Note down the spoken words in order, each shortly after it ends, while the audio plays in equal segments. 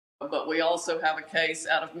But we also have a case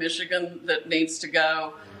out of Michigan that needs to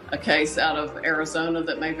go, a case out of Arizona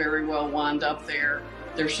that may very well wind up there.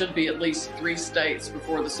 There should be at least 3 states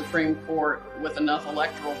before the Supreme Court with enough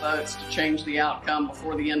electoral votes to change the outcome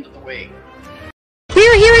before the end of the week. We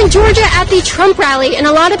are here in Georgia at the Trump rally, and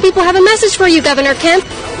a lot of people have a message for you, Governor Kemp.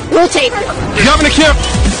 Roll tape. Governor Kemp,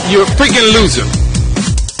 you're a freaking loser.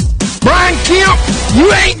 Brian Kemp, you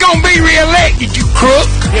ain't gonna be reelected, you crook.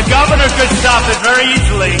 Your governor could stop it very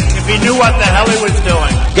easily if he knew what the hell he was doing.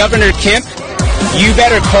 Governor Kemp, you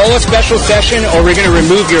better call a special session or we're gonna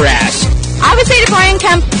remove your ass. I would say to Brian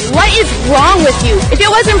Kemp, what is wrong with you? If it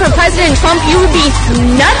wasn't for President Trump, you would be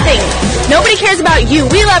nothing. Nobody cares about you.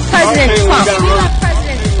 We love President Trump. We love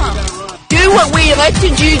President Trump. Do what we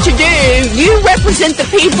elected you to do. You represent the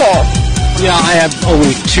people. Yeah, I have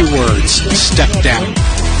only 2 words. Step down.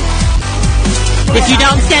 If you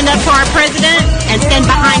don't stand up for our president and stand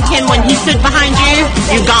behind him when he stood behind you,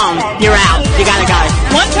 you're gone. You're out. You gotta go.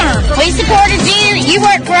 One term. We supported you. You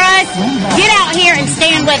worked for us. Get out here and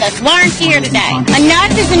stand with us. Lawrence here today.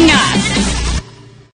 Enough is enough.